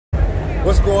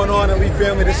What's going on, Elite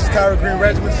family? This is Tyra Green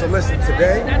Regimen. So listen,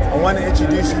 today I want to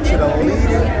introduce you to the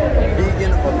leading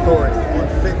vegan authority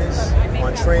on fitness,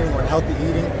 on training, on healthy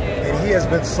eating. And he has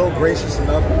been so gracious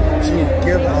enough to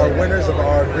give our winners of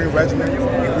our Green Regimen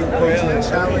Elite Protein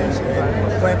Challenge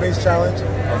and Plant-Based Challenge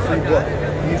a free book.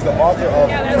 He's the author of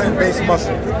Plant-Based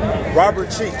Muscle.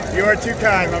 Robert Cheeke. You are too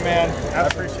kind, my man. I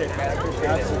appreciate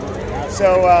it.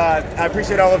 So I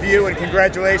appreciate all of you, and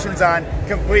congratulations on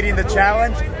completing the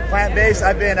challenge. Plant-based.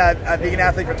 I've been a vegan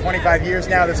athlete for 25 years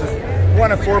now. This is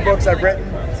one of 4 books I've written,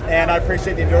 and I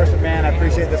appreciate the endorsement, man. I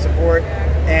appreciate the support,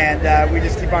 and we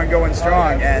just keep on going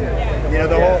strong. And you know,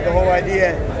 the whole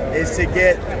idea is to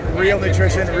get real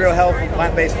nutrition, real health from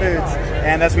plant-based foods,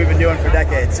 and that's what we've been doing for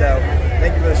decades. So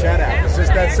thank you for the shout out. It's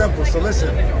just that simple. So listen,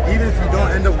 even if you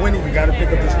don't end up winning, you got to pick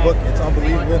up this book. It's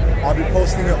unbelievable. I'll be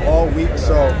posting it all week,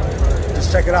 so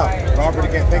just check it out. Robert,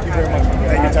 again, thank you very much.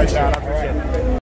 Thank you, Touchdown. I appreciate it.